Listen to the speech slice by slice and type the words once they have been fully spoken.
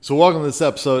So welcome to this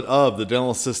episode of the Dental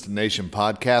Assistant Nation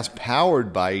podcast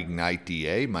powered by Ignite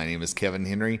DA. My name is Kevin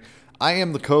Henry. I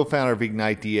am the co-founder of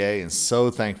Ignite DA and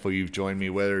so thankful you've joined me,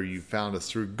 whether you found us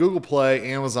through Google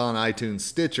Play, Amazon, iTunes,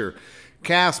 Stitcher,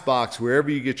 CastBox,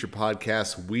 wherever you get your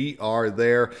podcasts, we are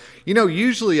there. You know,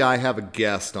 usually I have a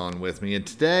guest on with me, and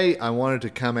today I wanted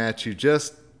to come at you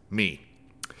just me.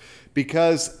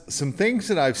 Because some things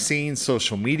that I've seen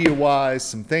social media-wise,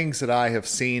 some things that I have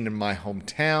seen in my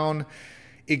hometown,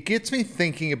 it gets me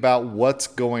thinking about what's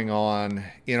going on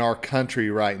in our country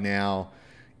right now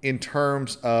in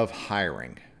terms of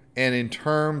hiring and in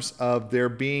terms of there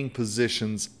being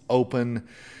positions open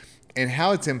and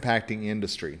how it's impacting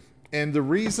industry. And the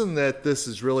reason that this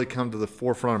has really come to the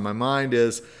forefront of my mind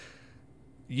is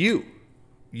you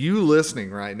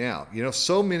listening right now. You know,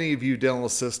 so many of you dental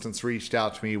assistants reached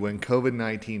out to me when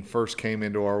COVID-19 first came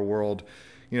into our world.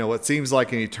 You know, what seems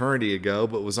like an eternity ago,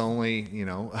 but was only,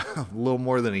 a little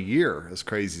more than a year, as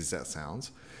crazy as that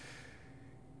sounds.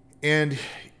 And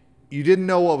you didn't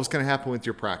know what was going to happen with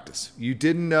your practice. You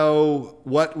didn't know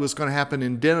what was going to happen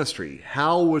in dentistry.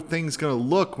 How were things going to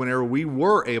look whenever we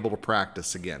were able to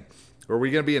practice again? Were we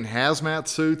going to be in hazmat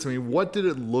suits? I mean, what did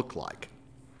it look like?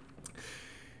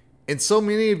 And so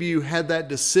many of you had that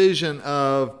decision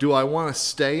of, do I want to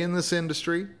stay in this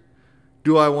industry?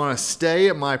 Do I want to stay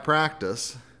at my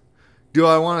practice? Do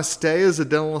I want to stay as a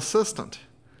dental assistant?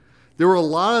 There were a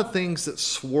lot of things that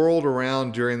swirled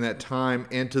around during that time,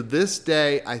 and to this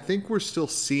day, I think we're still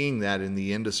seeing that in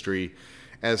the industry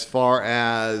as far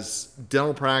as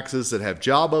dental practices that have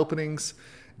job openings,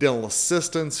 dental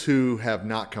assistants who have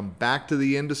not come back to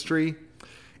the industry,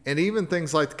 and even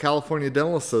things like the California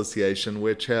Dental Association,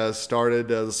 which has started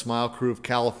the Smile Crew of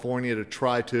California to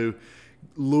try to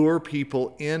lure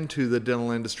people into the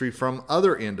dental industry from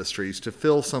other industries to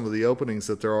fill some of the openings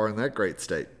that there are in that great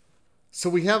state. So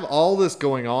we have all this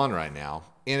going on right now,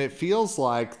 and it feels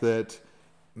like that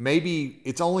maybe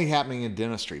it's only happening in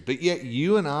dentistry, but yet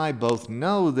you and I both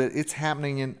know that it's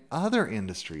happening in other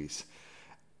industries.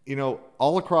 You know,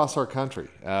 all across our country,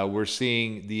 we're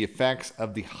seeing the effects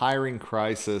of the hiring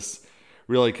crisis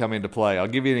really come into play. I'll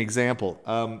give you an example.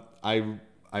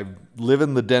 I live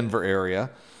in the Denver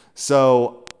area,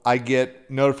 so I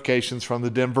get notifications from the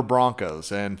Denver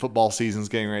Broncos, and football season's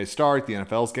getting ready to start. The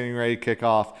NFL's getting ready to kick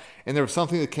off. And there was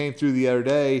something that came through the other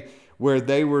day where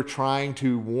they were trying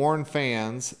to warn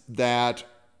fans that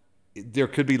there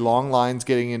could be long lines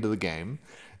getting into the game.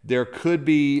 There could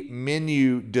be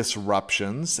menu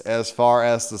disruptions as far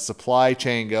as the supply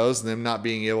chain goes, and them not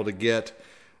being able to get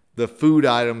the food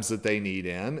items that they need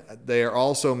in. There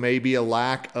also may be a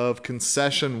lack of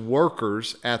concession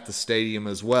workers at the stadium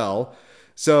as well.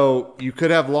 So you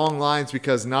could have long lines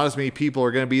because not as many people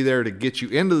are going to be there to get you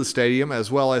into the stadium as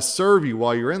well as serve you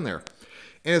while you're in there.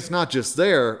 And it's not just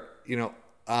there.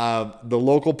 The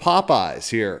local Popeyes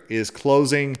here is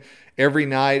closing every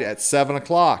night at 7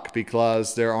 o'clock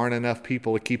because there aren't enough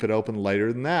people to keep it open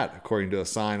later than that, according to a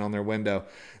sign on their window.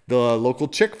 The local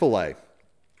Chick-fil-A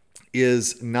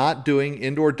is not doing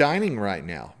indoor dining right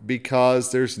now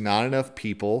because there's not enough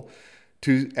people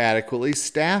to adequately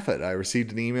staff it. I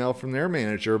received an email from their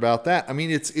manager about that. I mean,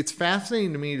 it's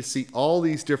fascinating to me to see all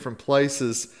these different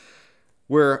places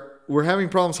where we're having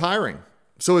problems hiring.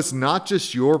 So it's not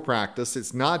just your practice,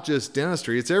 it's not just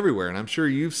dentistry, it's everywhere. And I'm sure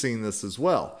you've seen this as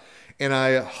well. And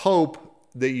I hope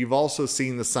that you've also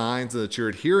seen the signs and that you're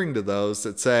adhering to those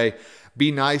that say,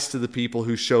 be nice to the people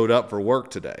who showed up for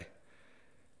work today.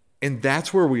 And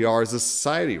that's where we are as a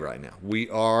society right now. We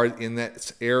are in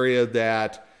that area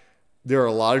that there are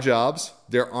a lot of jobs.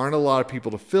 There aren't a lot of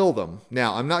people to fill them.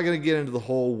 Now, I'm not going to get into the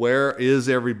whole where is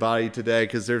everybody today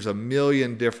because there's a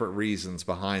million different reasons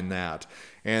behind that.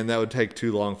 And that would take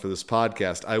too long for this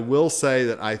podcast. I will say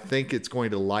that I think it's going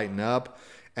to lighten up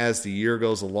as the year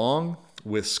goes along.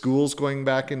 With schools going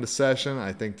back into session,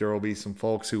 I think there will be some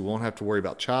folks who won't have to worry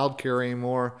about childcare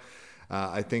anymore.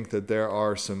 I think that there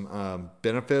are some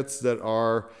benefits that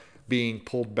are being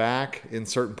pulled back in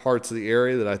certain parts of the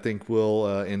area that I think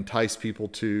will entice people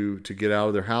to get out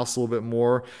of their house a little bit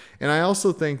more. And I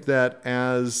also think that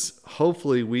as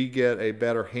hopefully we get a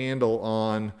better handle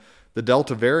on the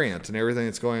Delta variant and everything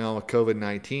that's going on with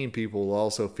COVID-19, people will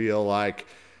also feel like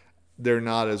they're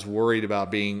not as worried about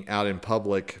being out in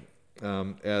public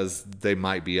as they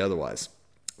might be otherwise.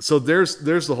 So there's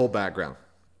the whole background.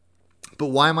 But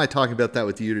why am I talking about that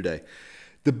with you today?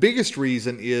 The biggest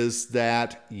reason is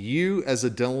that you as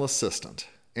a dental assistant,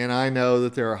 and I know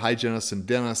that there are hygienists and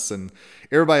dentists and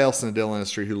everybody else in the dental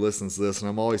industry who listens to this, and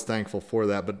I'm always thankful for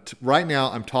that. But right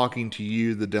now I'm talking to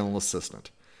you, the dental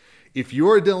assistant. If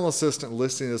you're a dental assistant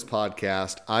listening to this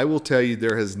podcast, I will tell you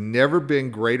there has never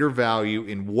been greater value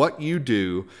in what you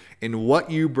do and what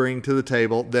you bring to the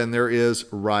table than there is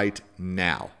right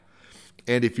now.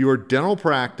 And if your dental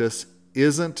practice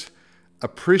isn't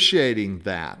appreciating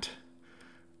that,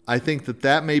 I think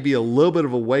that may be a little bit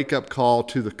of a wake-up call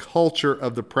to the culture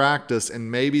of the practice, and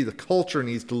maybe the culture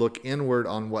needs to look inward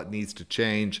on what needs to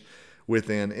change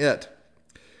within it.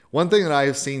 One thing that I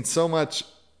have seen so much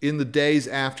in the days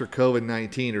after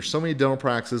COVID-19 are so many dental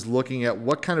practices looking at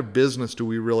what kind of business do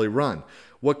we really run?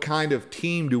 What kind of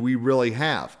team do we really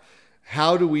have?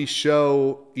 How do we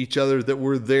show each other that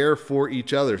we're there for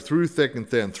each other through thick and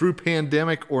thin, through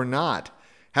pandemic or not?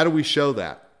 How do we show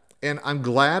that? And I'm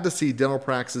glad to see dental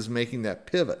practices making that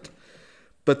pivot.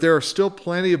 But there are still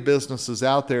plenty of businesses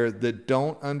out there that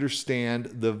don't understand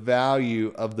the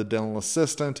value of the dental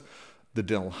assistant, the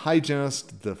dental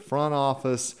hygienist, the front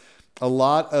office, a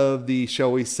lot of the,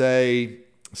 shall we say,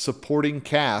 supporting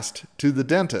cast to the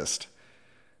dentist.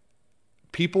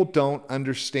 People don't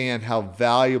understand how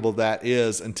valuable that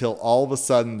is until all of a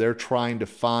sudden they're trying to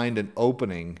find an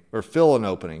opening or fill an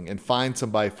opening and find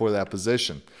somebody for that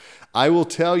position. I will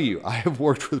tell you, I have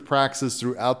worked with practices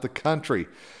throughout the country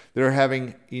that are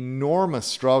having enormous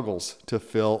struggles to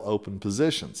fill open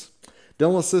positions.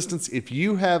 Dental assistants, if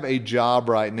you have a job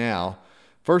right now,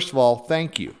 first of all,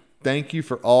 thank you. Thank you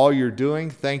for all you're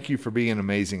doing. Thank you for being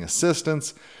amazing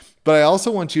assistants. But I also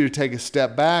want you to take a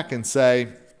step back and say,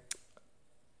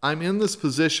 I'm in this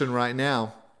position right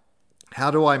now. How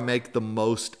do I make the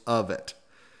most of it?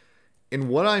 And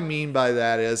what I mean by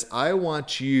that is I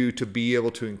want you to be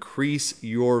able to increase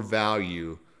your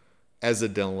value as a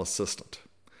dental assistant.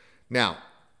 Now,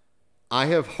 I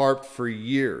have harped for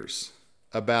years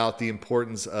about the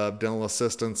importance of dental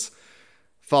assistants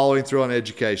following through on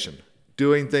education,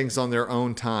 doing things on their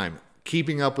own time,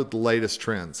 keeping up with the latest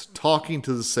trends, talking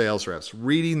to the sales reps,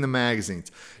 reading the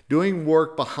magazines, doing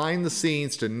work behind the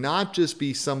scenes to not just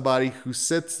be somebody who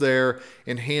sits there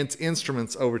and hands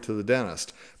instruments over to the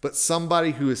dentist, but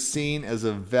somebody who is seen as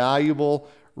a valuable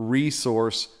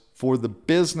resource for the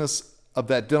business of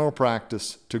that dental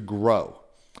practice to grow.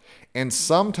 And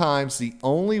sometimes the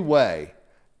only way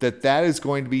that is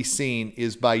going to be seen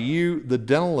is by you, the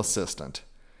dental assistant,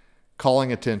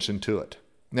 calling attention to it.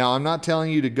 Now, I'm not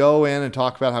telling you to go in and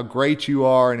talk about how great you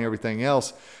are and everything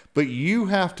else, but you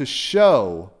have to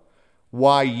show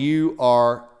why you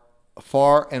are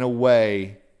far and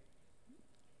away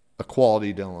a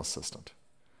quality dental assistant.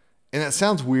 And that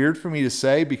sounds weird for me to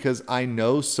say because I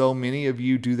know so many of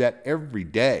you do that every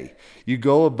day. You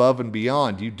go above and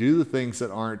beyond. You do the things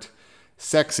that aren't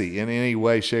sexy in any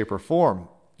way, shape, or form.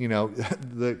 You know,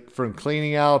 from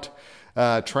cleaning out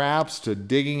traps to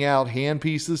digging out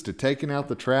handpieces to taking out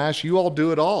the trash. You all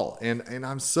do it all. And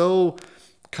I'm so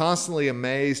constantly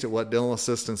amazed at what dental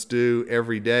assistants do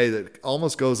every day that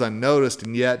almost goes unnoticed.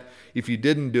 And yet, if you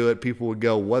didn't do it, people would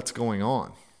go, what's going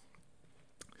on?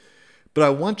 But I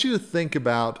want you to think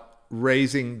about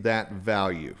raising that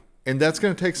value. And that's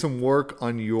going to take some work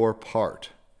on your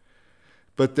part.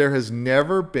 But there has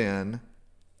never been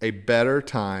a better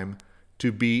time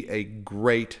to be a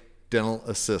great dental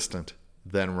assistant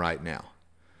than right now.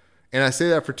 And I say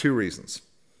that for two reasons.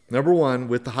 Number one,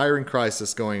 with the hiring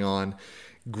crisis going on,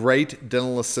 great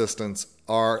dental assistants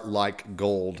are like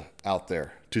gold out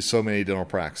there to so many dental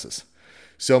practices.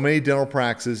 So many dental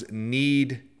practices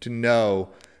need to know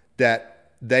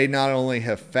that they not only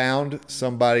have found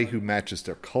somebody who matches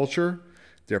their culture,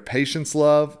 their patients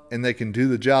love, and they can do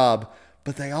the job,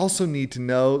 but they also need to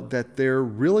know that they're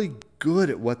really good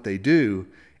at what they do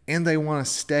and they want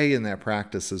to stay in that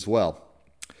practice as well.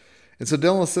 And so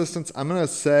dental assistants, I'm going to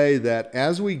say that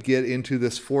as we get into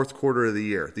this fourth quarter of the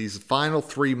year, these final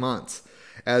 3 months,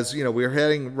 as you know, we're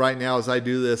heading right now as I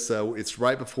do this, it's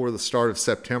right before the start of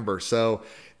September. So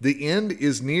the end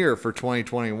is near for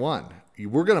 2021.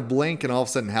 We're going to blink and all of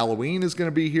a sudden Halloween is going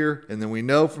to be here. And then we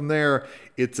know from there,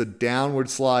 it's a downward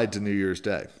slide to New Year's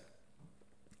Day.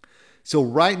 So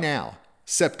right now,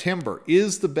 September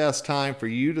is the best time for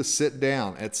you to sit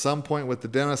down at some point with the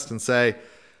dentist and say,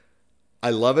 I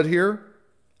love it here.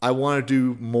 I want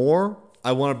to do more.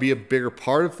 I want to be a bigger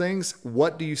part of things.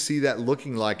 What do you see that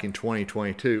looking like in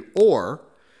 2022? Or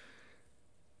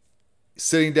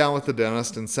sitting down with the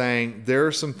dentist and saying, there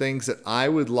are some things that I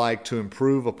would like to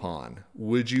improve upon.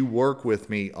 Would you work with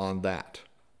me on that?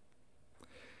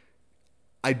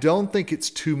 I don't think it's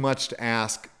too much to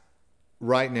ask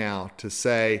right now to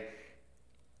say,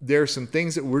 there are some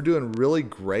things that we're doing really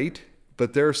great,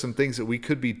 but there are some things that we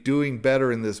could be doing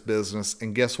better in this business.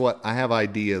 And guess what? I have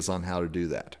ideas on how to do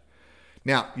that.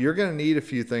 Now, you're going to need a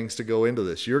few things to go into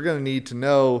this. You're going to need to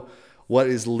know what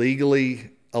is legally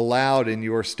allowed in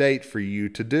your state for you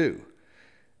to do.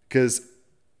 Because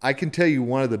I can tell you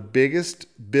one of the biggest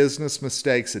business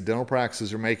mistakes that dental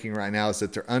practices are making right now is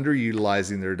that they're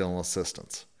underutilizing their dental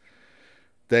assistants.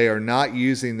 They are not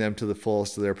using them to the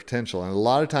fullest of their potential. And a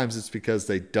lot of times it's because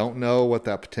they don't know what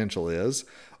that potential is,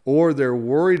 or they're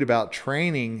worried about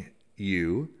training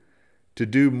you to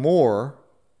do more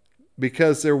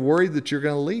because they're worried that you're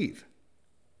going to leave.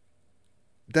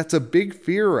 That's a big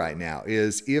fear right now,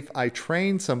 is if I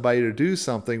train somebody to do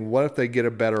something, what if they get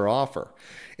a better offer?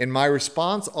 And my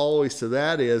response always to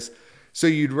that is, so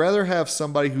you'd rather have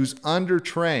somebody who's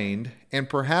undertrained and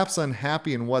perhaps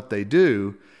unhappy in what they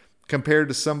do compared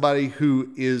to somebody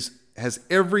who has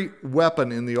every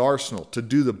weapon in the arsenal to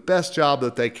do the best job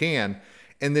that they can,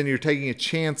 and then you're taking a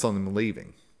chance on them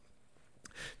leaving.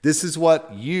 This is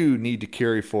what you need to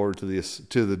carry forward to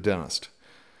the dentist.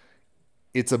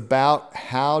 It's about,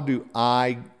 how do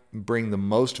I bring the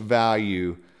most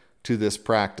value to this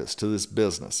practice, to this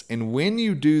business? And when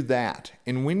you do that,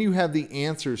 and when you have the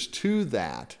answers to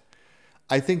that,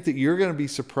 I think that you're going to be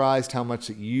surprised how much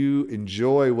that you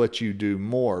enjoy what you do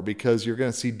more, because you're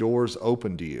going to see doors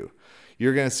open to you.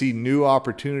 You're going to see new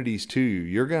opportunities to you.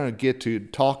 You're going to get to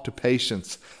talk to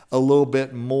patients a little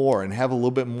bit more and have a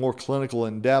little bit more clinical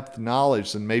in-depth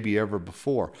knowledge than maybe ever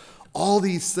before. All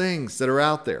these things that are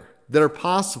out there that are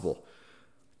possible,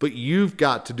 but you've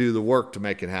got to do the work to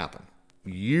make it happen.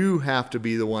 You have to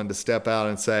be the one to step out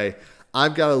and say,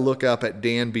 I've got to look up at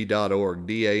danb.org,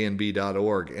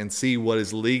 DANB.org, and see what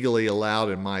is legally allowed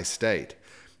in my state.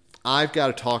 I've got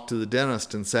to talk to the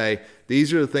dentist and say,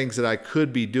 these are the things that I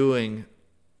could be doing.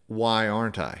 Why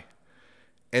aren't I?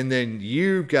 And then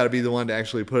you've got to be the one to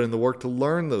actually put in the work to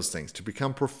learn those things, to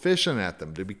become proficient at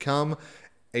them, to become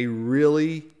a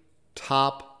really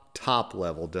top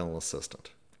level dental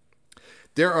assistant.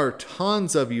 There are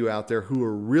tons of you out there who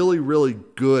are really, really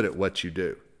good at what you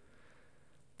do.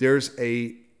 There's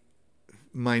a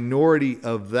minority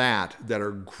of that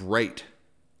are great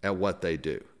at what they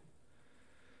do.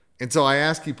 And so I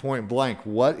ask you point blank,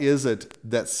 what is it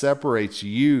that separates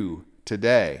you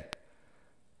today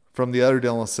from the other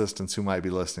dental assistants who might be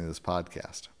listening to this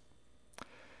podcast?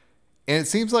 And it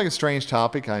seems like a strange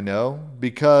topic, I know,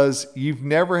 because you've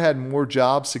never had more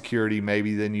job security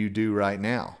maybe than you do right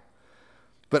now.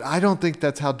 But I don't think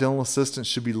that's how dental assistants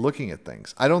should be looking at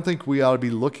things. I don't think we ought to be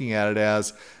looking at it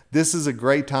as, this is a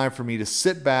great time for me to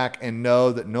sit back and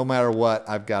know that no matter what,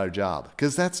 I've got a job.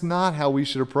 Because that's not how we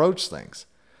should approach things.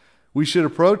 We should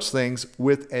approach things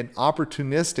with an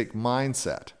opportunistic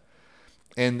mindset.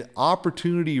 And the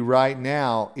opportunity right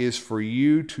now is for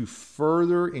you to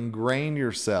further ingrain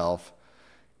yourself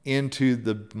into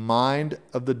the mind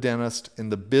of the dentist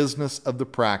and the business of the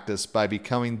practice by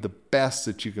becoming the best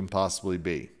that you can possibly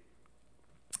be.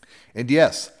 And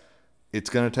yes, it's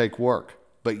going to take work.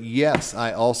 But yes,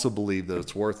 I also believe that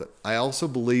it's worth it. I also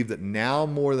believe that now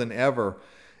more than ever,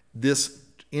 this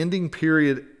ending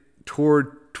period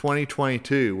toward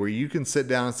 2022, where you can sit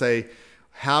down and say,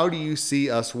 how do you see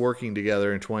us working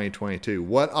together in 2022?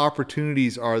 What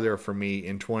opportunities are there for me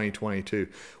in 2022?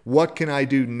 What can I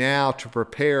do now to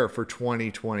prepare for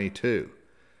 2022?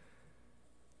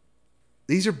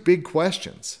 These are big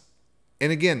questions.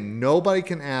 And again, nobody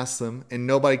can ask them and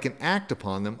nobody can act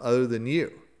upon them other than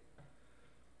you.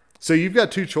 So you've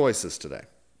got two choices today.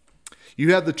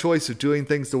 You have the choice of doing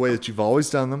things the way that you've always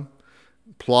done them,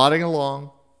 plodding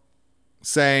along,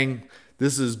 saying,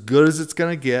 this is as good as it's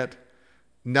going to get.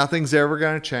 Nothing's ever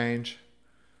going to change.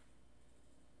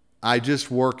 I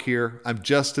just work here. I'm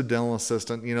just a dental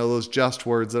assistant. You know, those just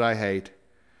words that I hate.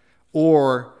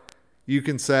 Or you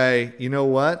can say, you know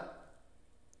what?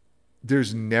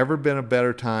 There's never been a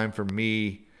better time for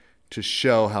me to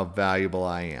show how valuable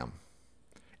I am.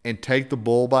 And take the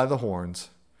bull by the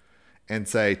horns and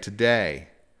say, today,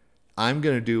 I'm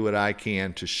going to do what I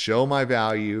can to show my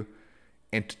value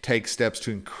and to take steps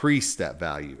to increase that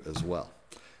value as well.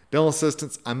 Dental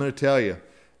assistants, I'm going to tell you,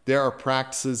 there are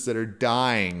practices that are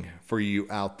dying for you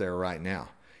out there right now.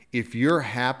 If you're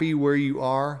happy where you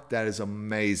are, that is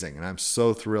amazing, and I'm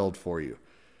so thrilled for you.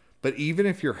 But even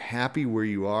if you're happy where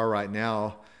you are right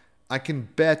now, I can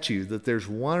bet you that there's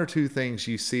one or two things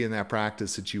you see in that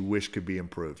practice that you wish could be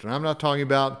improved. And I'm not talking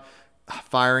about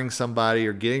firing somebody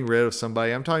or getting rid of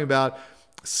somebody. I'm talking about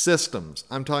systems.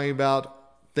 I'm talking about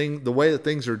the way that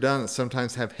things are done that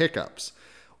sometimes have hiccups.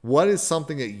 What is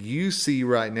something that you see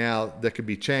right now that could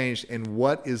be changed, and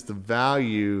what is the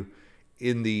value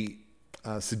in the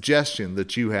suggestion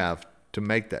that you have to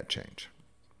make that change?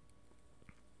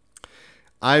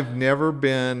 I've never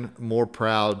been more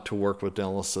proud to work with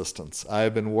dental assistants. I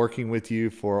have been working with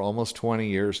you for almost 20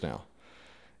 years now.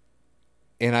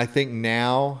 And I think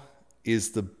now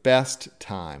is the best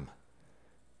time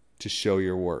to show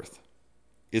your worth.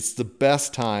 It's the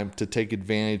best time to take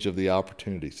advantage of the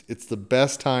opportunities. It's the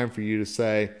best time for you to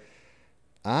say,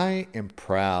 I am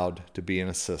proud to be an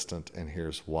assistant, and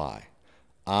here's why.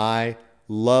 I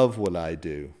love what I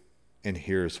do, and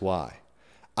here's why.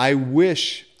 I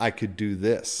wish I could do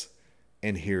this,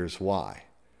 and here's why.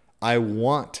 I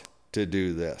want to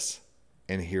do this,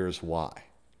 and here's why.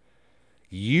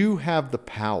 You have the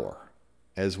power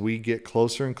as we get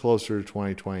closer and closer to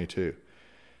 2022.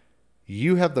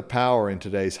 You have the power in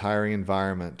today's hiring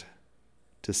environment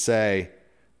to say,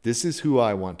 this is who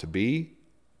I want to be.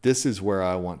 This is where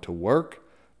I want to work.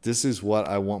 This is what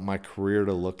I want my career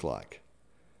to look like.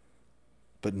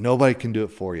 But nobody can do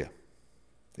it for you.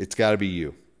 It's got to be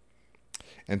you.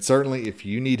 And certainly if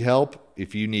you need help,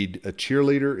 if you need a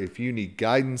cheerleader, if you need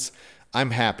guidance,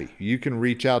 I'm happy. You can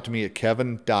reach out to me at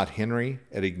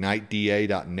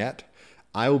kevin.henry@igniteda.net.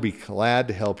 I will be glad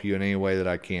to help you in any way that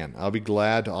I can. I'll be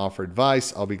glad to offer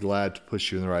advice. I'll be glad to push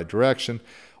you in the right direction,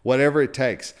 whatever it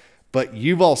takes. But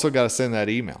you've also got to send that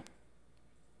email.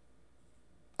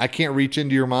 I can't reach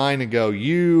into your mind and go,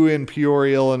 you in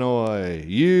Peoria, Illinois,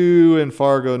 you in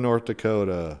Fargo, North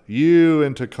Dakota, you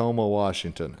in Tacoma,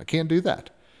 Washington. I can't do that.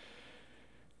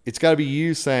 It's got to be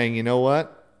you saying, you know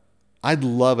what? I'd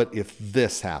love it if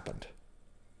this happened.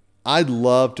 I'd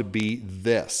love to be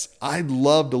this. I'd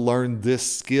love to learn this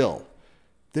skill.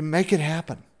 Then make it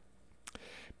happen.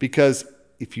 Because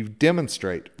if you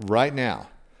demonstrate right now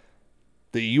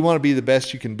that you want to be the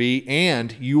best you can be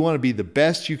and you want to be the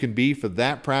best you can be for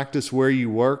that practice where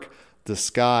you work, the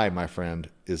sky, my friend,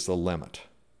 is the limit.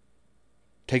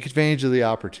 Take advantage of the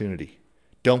opportunity.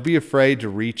 Don't be afraid to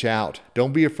reach out.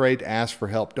 Don't be afraid to ask for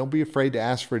help. Don't be afraid to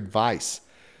ask for advice.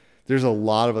 There's a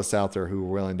lot of us out there who are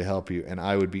willing to help you, and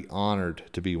I would be honored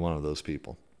to be one of those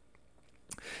people.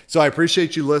 So I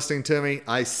appreciate you listening to me.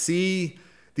 I see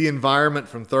the environment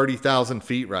from 30,000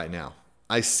 feet right now.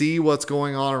 I see what's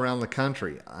going on around the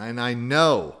country, and I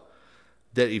know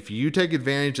that if you take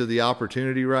advantage of the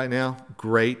opportunity right now,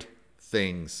 great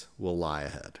things will lie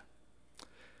ahead.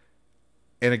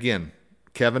 And again,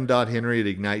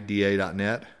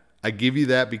 kevin.henry@igniteda.net. I give you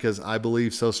that because I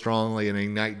believe so strongly in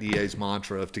Ignite DA's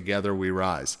mantra of together we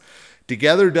rise.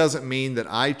 Together doesn't mean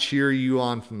that I cheer you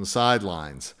on from the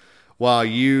sidelines while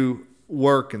you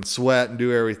work and sweat and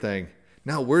do everything.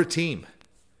 No, we're a team.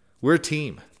 We're a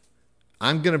team.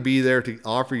 I'm going to be there to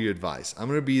offer you advice. I'm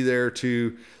going to be there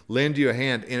to lend you a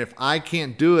hand. And if I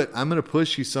can't do it, I'm going to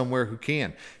push you somewhere who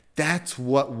can. That's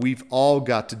what we've all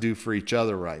got to do for each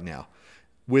other right now.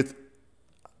 With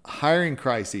hiring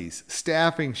crises,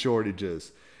 staffing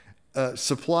shortages,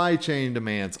 supply chain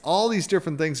demands, all these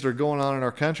different things that are going on in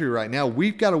our country right now,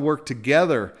 we've got to work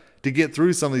together to get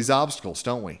through some of these obstacles,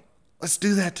 don't we? Let's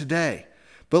do that today.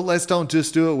 But let's don't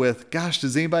just do it with, gosh,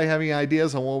 does anybody have any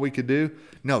ideas on what we could do?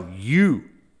 No, you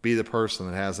be the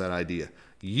person that has that idea.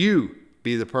 You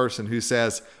be the person who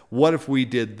says, what if we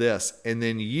did this? And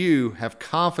then you have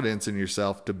confidence in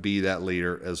yourself to be that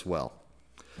leader as well.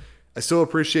 I so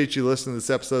appreciate you listening to this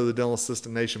episode of the Dental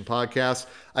Assistant Nation podcast.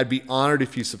 I'd be honored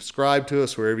if you subscribe to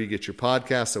us wherever you get your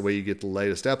podcasts. That way you get the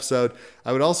latest episode.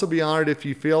 I would also be honored if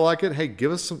you feel like it. Hey,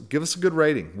 give us a good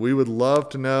rating. We would love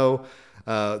to know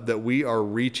that we are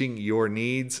reaching your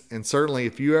needs. And certainly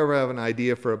if you ever have an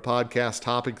idea for a podcast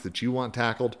topic that you want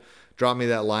tackled, drop me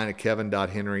that line at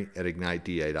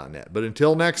kevin.henry@igniteda.net. But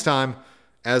until next time,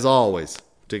 as always,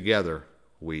 together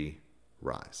we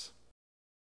rise.